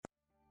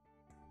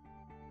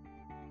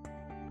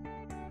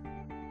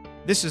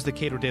This is the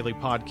Cato Daily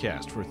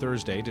Podcast for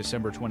Thursday,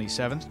 December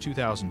 27th,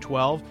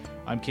 2012.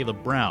 I'm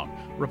Caleb Brown.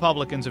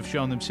 Republicans have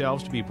shown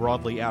themselves to be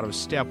broadly out of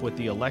step with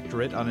the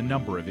electorate on a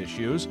number of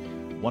issues.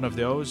 One of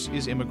those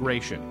is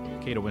immigration.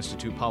 Cato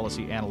Institute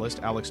policy analyst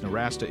Alex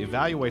Nowrasteh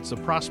evaluates the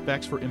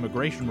prospects for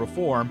immigration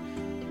reform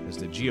as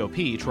the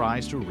GOP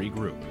tries to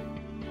regroup.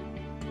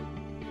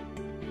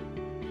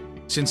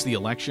 Since the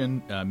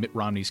election, Mitt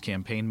Romney's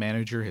campaign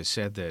manager has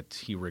said that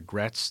he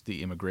regrets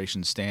the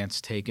immigration stance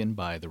taken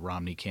by the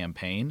Romney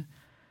campaign.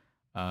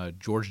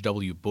 George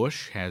W.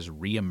 Bush has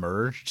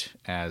reemerged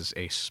as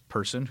a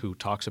person who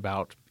talks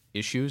about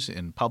issues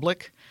in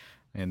public,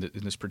 and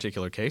in this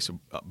particular case,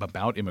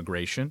 about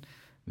immigration.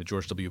 The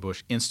George W.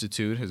 Bush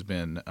Institute has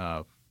been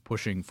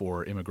pushing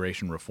for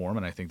immigration reform,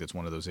 and I think that's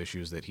one of those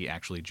issues that he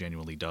actually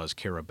genuinely does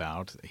care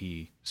about.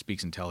 He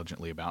speaks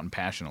intelligently about, and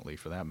passionately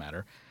for that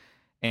matter.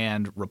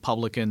 And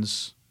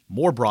Republicans,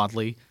 more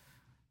broadly,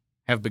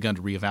 have begun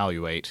to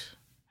reevaluate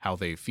how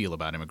they feel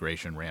about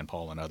immigration. Rand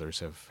Paul and others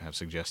have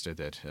suggested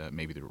that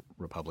maybe the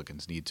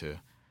Republicans need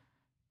to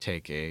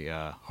take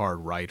a hard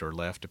right or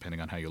left, depending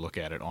on how you look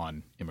at it,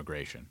 on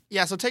immigration.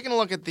 Yeah, so taking a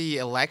look at the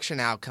election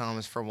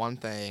outcomes, for one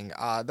thing,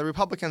 the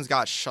Republicans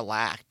got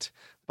shellacked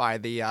by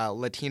the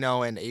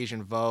Latino and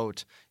Asian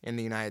vote in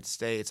the United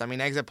States. I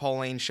mean, exit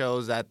polling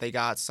shows that they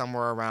got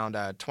somewhere around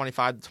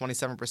 25 to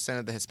 27%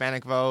 of the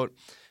Hispanic vote,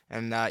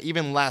 and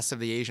even less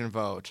of the Asian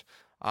vote.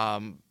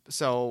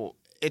 So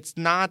it's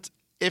not,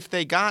 if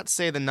they got,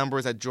 say, the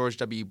numbers that George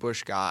W.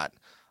 Bush got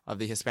of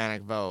the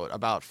Hispanic vote,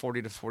 about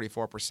 40 to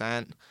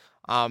 44%,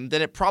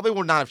 then it probably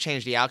would not have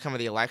changed the outcome of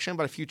the election,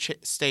 but a few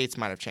states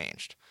might have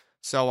changed.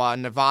 So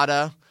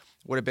Nevada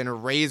would have been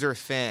razor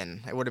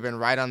thin. It would have been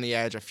right on the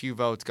edge, a few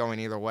votes going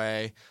either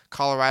way.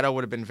 Colorado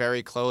would have been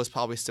very close,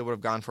 probably still would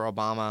have gone for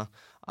Obama.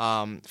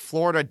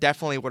 Florida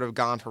definitely would have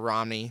gone for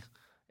Romney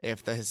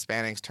if the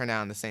Hispanics turn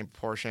out in the same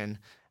proportion.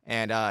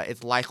 And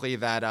it's likely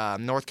that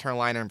North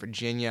Carolina and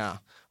Virginia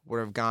would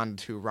have gone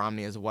to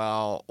Romney as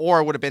well, or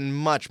it would have been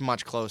much,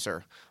 much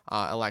closer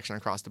election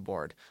across the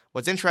board.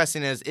 What's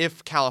interesting is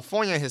if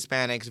California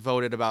Hispanics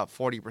voted about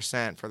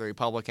 40% for the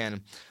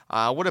Republican,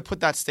 would have put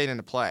that state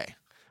into play,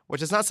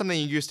 which is not something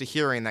you're used to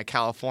hearing, that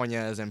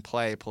California is in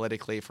play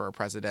politically for a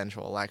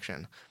presidential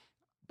election.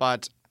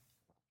 But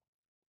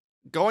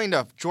going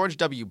to George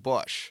W.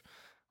 Bush,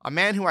 a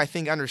man who I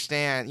think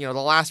understands, the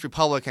last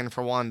Republican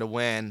for one to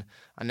win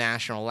a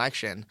national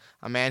election,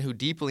 a man who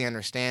deeply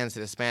understands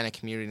the Hispanic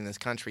community in this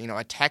country,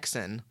 a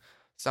Texan,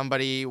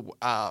 somebody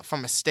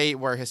from a state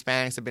where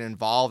Hispanics have been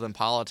involved in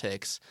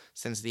politics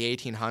since the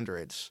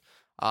 1800s,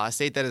 a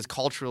state that is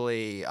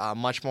culturally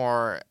much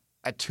more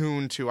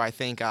attuned to, I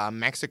think,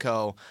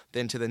 Mexico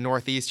than to the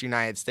Northeast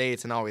United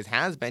States, and always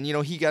has been.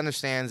 He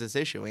understands this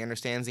issue. He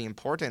understands the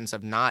importance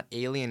of not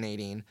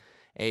alienating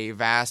a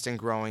vast and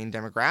growing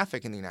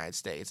demographic in the United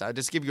States. I'll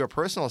just give you a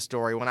personal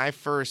story. When I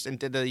first,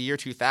 into the year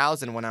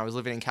 2000, when I was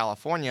living in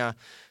California,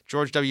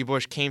 George W.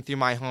 Bush came through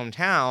my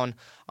hometown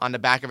on the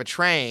back of a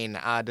train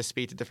to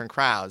speak to different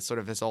crowds, sort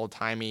of this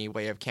old-timey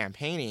way of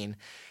campaigning.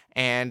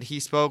 And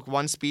he spoke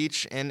one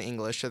speech in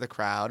English to the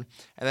crowd,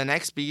 and the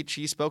next speech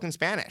he spoke in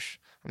Spanish.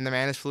 And the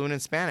man is fluent in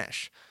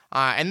Spanish.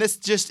 And this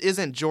just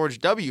isn't George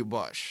W.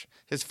 Bush.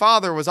 His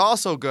father was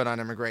also good on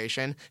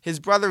immigration. His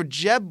brother,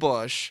 Jeb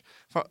Bush,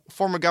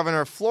 former governor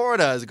of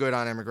Florida, is good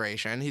on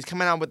immigration.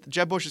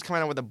 Jeb Bush is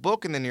coming out with a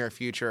book in the near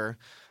future,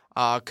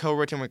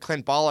 co-written with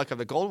Clint Bolick of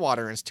the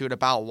Goldwater Institute,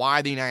 about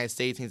why the United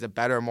States needs a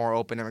better, more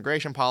open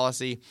immigration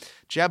policy.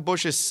 Jeb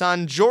Bush's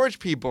son, George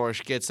P.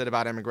 Bush, gets it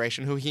about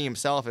immigration, who he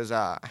himself is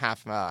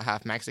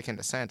half Mexican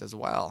descent as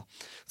well.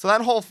 So that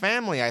whole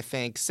family, I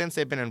think, since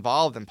they've been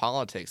involved in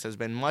politics, has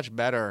been much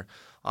better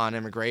on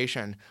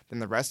immigration than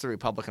the rest of the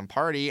Republican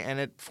Party, and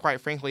it quite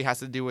frankly has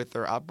to do with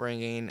their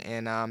upbringing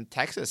in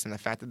Texas and the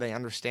fact that they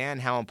understand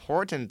how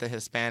important the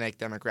Hispanic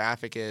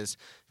demographic is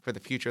for the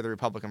future of the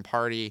Republican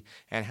Party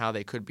and how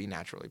they could be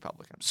natural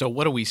Republicans. So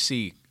what do we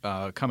see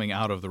coming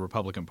out of the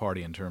Republican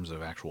Party in terms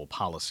of actual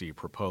policy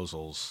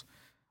proposals?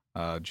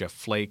 Jeff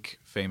Flake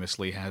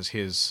famously has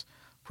his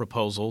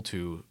proposal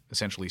to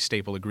essentially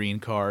staple a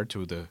green card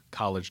to the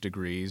college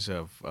degrees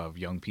of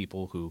young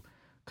people who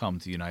come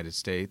to the United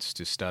States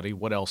to study.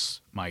 What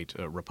else might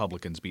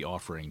Republicans be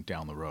offering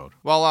down the road?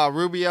 Well,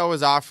 Rubio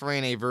is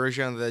offering a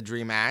version of the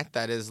DREAM Act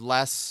that is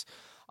less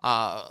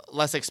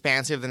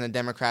expansive than the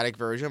Democratic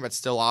version, but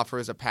still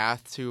offers a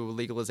path to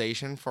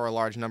legalization for a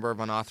large number of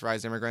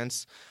unauthorized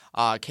immigrants.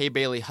 Kay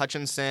Bailey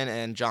Hutchinson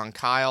and John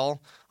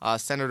Kyle,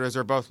 senators,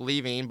 are both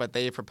leaving, but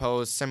they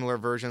proposed similar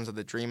versions of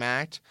the DREAM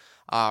Act.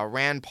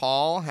 Rand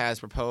Paul has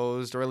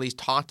proposed, or at least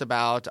talked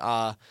about,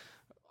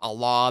 a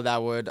law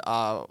that would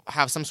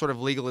have some sort of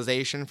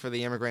legalization for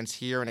the immigrants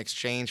here in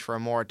exchange for a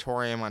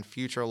moratorium on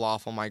future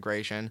lawful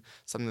migration,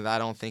 something that I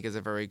don't think is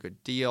a very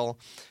good deal.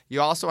 You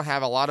also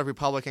have a lot of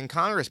Republican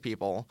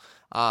congresspeople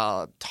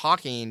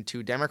talking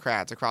to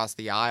Democrats across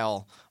the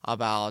aisle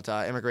about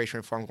immigration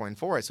reform going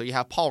forward. So you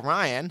have Paul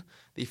Ryan,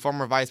 the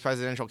former vice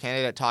presidential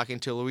candidate, talking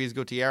to Luis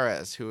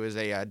Gutierrez, who is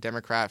a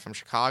Democrat from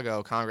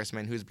Chicago,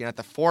 congressman who's been at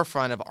the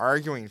forefront of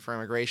arguing for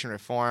immigration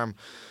reform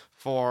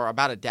for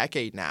about a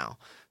decade now.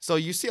 So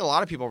you see a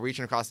lot of people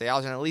reaching across the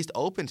aisles and at least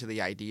open to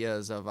the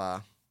ideas of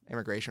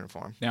immigration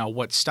reform. Now,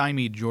 what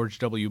stymied George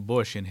W.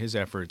 Bush in his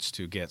efforts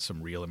to get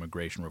some real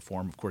immigration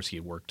reform, of course, he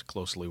had worked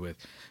closely with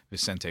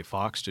Vicente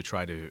Fox to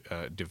try to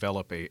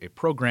develop a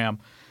program.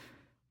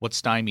 What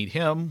stymied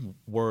him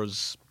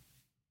was,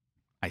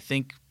 I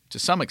think, to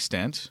some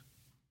extent,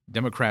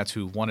 Democrats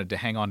who wanted to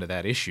hang on to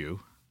that issue,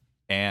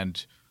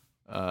 and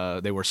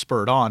they were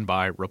spurred on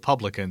by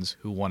Republicans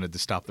who wanted to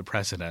stop the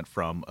president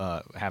from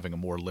having a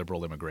more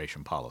liberal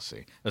immigration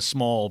policy, a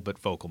small but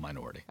vocal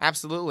minority.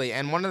 Absolutely.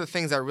 And one of the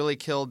things that really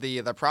killed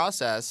the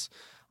process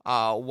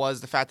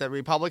was the fact that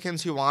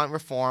Republicans who want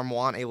reform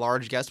want a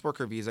large guest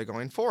worker visa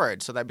going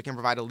forward so that we can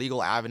provide a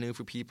legal avenue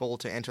for people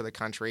to enter the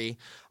country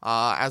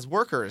as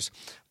workers.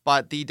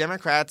 But the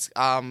Democrats,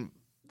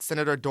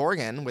 Senator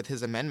Dorgan, with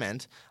his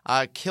amendment,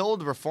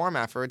 killed reform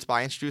efforts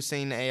by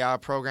introducing a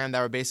program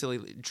that would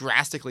basically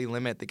drastically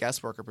limit the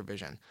guest worker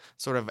provision,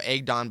 sort of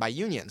egged on by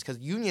unions, because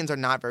unions are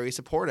not very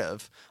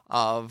supportive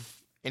of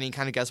any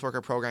kind of guest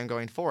worker program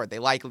going forward. They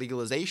like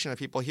legalization of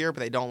people here, but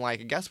they don't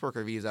like a guest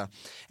worker visa.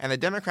 And the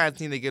Democrats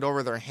need to get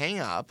over their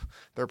hang-up,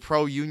 their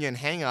pro-union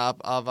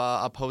hang-up of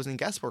opposing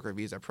guest worker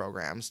visa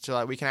programs so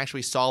that we can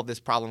actually solve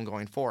this problem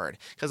going forward.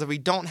 Because if we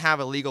don't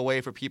have a legal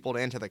way for people to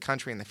enter the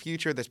country in the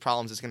future, this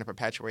problem is just going to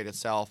perpetuate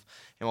itself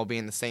and we'll be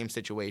in the same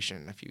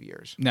situation in a few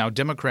years. Now,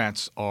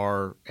 Democrats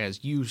are,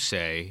 as you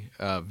say,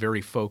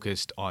 very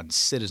focused on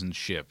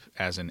citizenship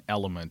as an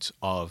element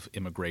of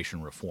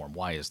immigration reform.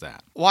 Why is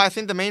that? Well, I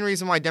think the main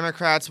reason why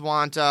Democrats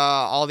want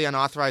all the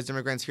unauthorized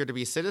immigrants here to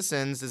be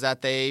citizens is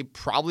that they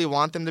probably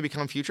want them to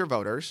become future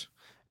voters.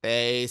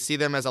 They see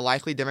them as a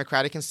likely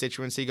Democratic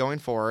constituency going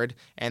forward,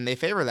 and they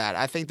favor that.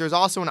 I think there's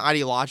also an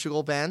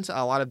ideological bent.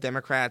 A lot of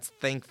Democrats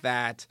think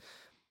that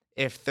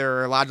if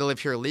they're allowed to live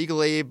here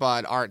legally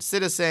but aren't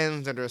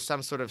citizens, and there's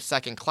some sort of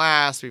second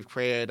class, we've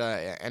created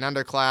an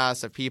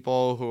underclass of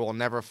people who will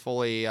never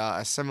fully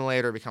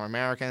assimilate or become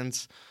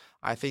Americans.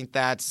 I think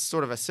that's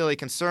sort of a silly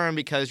concern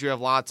because you have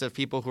lots of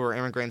people who are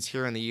immigrants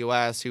here in the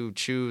U.S. who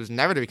choose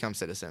never to become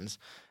citizens,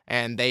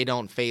 and they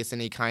don't face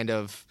any kind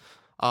of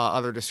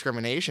other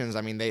discriminations.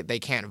 I mean, they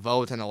can't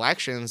vote in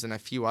elections and a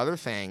few other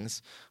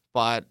things,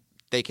 but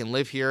they can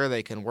live here,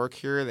 they can work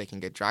here, they can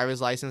get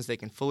driver's license, they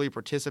can fully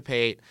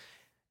participate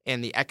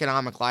in the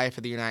economic life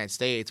of the United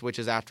States, which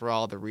is, after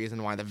all, the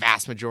reason why the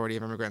vast majority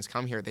of immigrants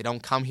come here. They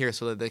don't come here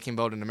so that they can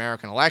vote in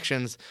American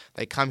elections.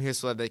 They come here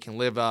so that they can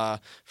live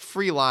a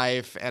free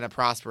life and a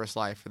prosperous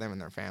life for them and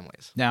their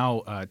families.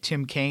 Now,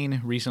 Tim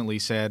Kaine recently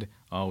said,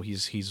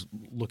 he's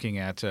looking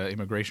at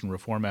immigration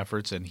reform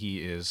efforts, and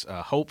he is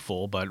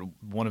hopeful, but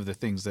one of the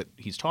things that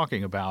he's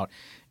talking about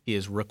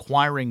is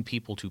requiring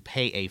people to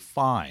pay a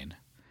fine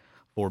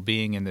for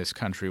being in this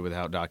country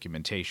without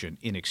documentation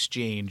in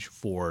exchange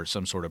for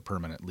some sort of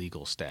permanent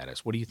legal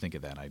status. What do you think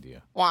of that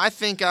idea? Well, I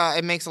think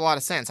it makes a lot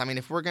of sense. I mean,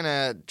 if we're going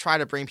to try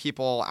to bring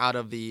people out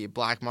of the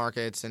black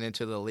markets and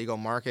into the legal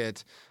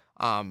market,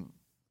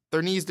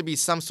 there needs to be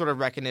some sort of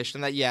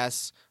recognition that,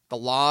 yes, the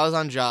law is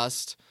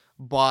unjust,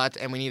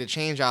 and we need to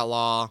change that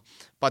law.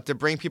 But to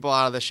bring people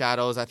out of the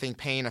shadows, I think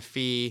paying a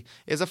fee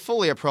is a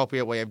fully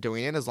appropriate way of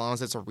doing it, as long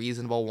as it's a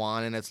reasonable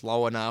one and it's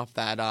low enough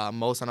that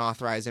most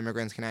unauthorized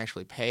immigrants can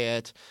actually pay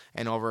it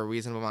and over a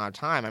reasonable amount of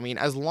time. I mean,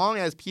 as long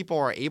as people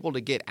are able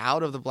to get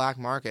out of the black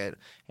market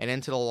and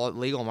into the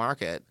legal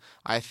market,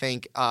 I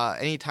think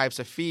any types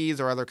of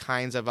fees or other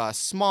kinds of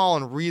small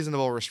and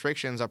reasonable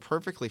restrictions are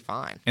perfectly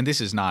fine. And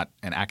this is not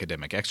an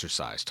academic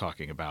exercise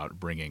talking about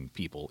bringing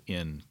people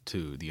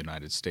into the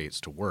United States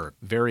to work.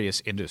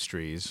 Various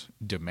industries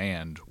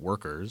demand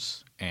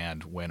workers,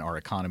 and when our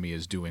economy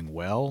is doing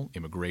well,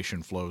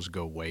 immigration flows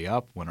go way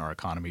up. When our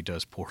economy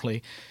does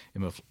poorly,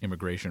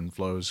 immigration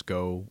flows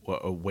go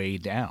way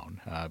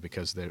down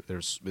because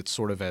it's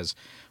sort of, as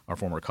our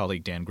former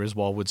colleague Dan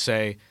Griswold would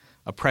say,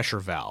 a pressure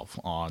valve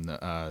on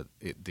the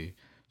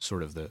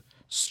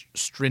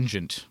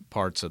stringent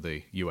parts of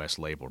the U.S.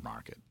 labor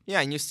market.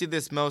 Yeah, and you see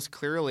this most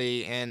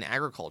clearly in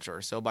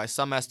agriculture. So by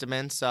some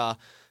estimates,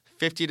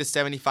 50 to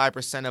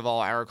 75% of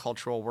all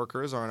agricultural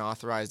workers are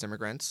unauthorized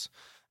immigrants.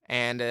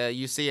 And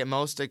you see it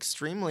most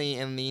extremely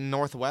in the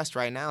Northwest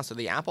right now. So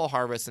the apple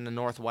harvest in the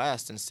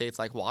Northwest in states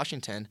like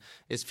Washington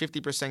is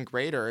 50%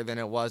 greater than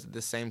it was at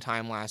the same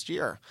time last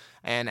year.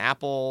 And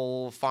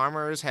apple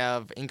farmers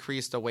have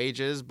increased the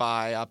wages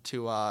by up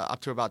to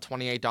about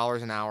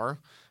 $28 an hour.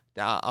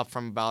 Up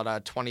from about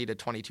 $20 to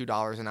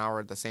 $22 an hour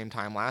at the same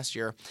time last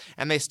year.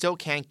 And they still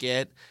can't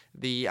get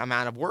the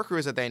amount of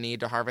workers that they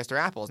need to harvest their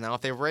apples. Now, if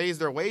they raise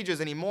their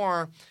wages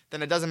anymore,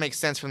 then it doesn't make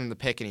sense for them to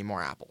pick any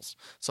more apples.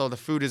 So the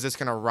food is just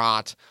going to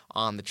rot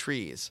on the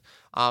trees.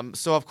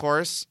 So, of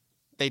course,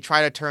 they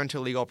try to turn to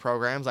legal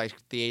programs like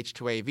the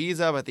H-2A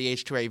visa, but the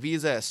H-2A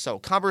visa is so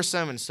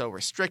cumbersome and so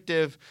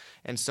restrictive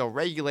and so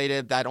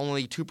regulated that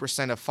only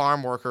 2% of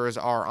farm workers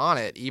are on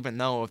it, even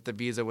though if the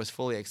visa was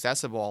fully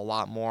accessible, a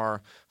lot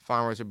more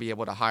farmers would be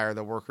able to hire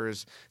the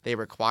workers they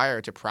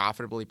require to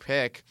profitably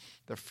pick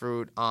the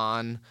fruit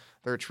on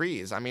their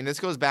trees. I mean, this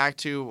goes back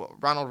to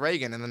Ronald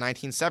Reagan in the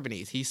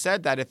 1970s. He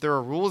said that if there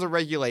are rules or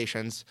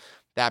regulations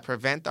that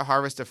prevent the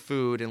harvest of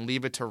food and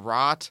leave it to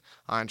rot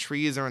on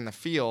trees or in the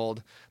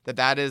field,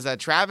 that is a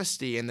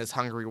travesty in this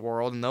hungry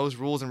world, and those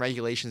rules and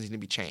regulations need to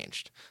be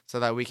changed so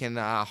that we can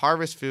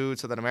harvest food,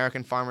 so that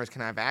American farmers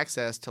can have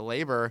access to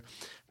labor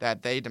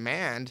that they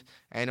demand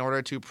in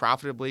order to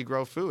profitably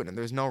grow food. And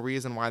there's no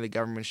reason why the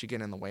government should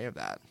get in the way of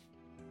that.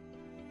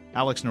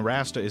 Alex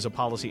Nowrasteh is a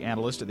policy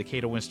analyst at the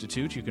Cato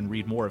Institute. You can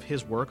read more of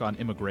his work on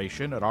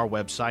immigration at our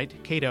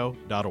website,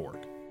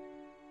 cato.org.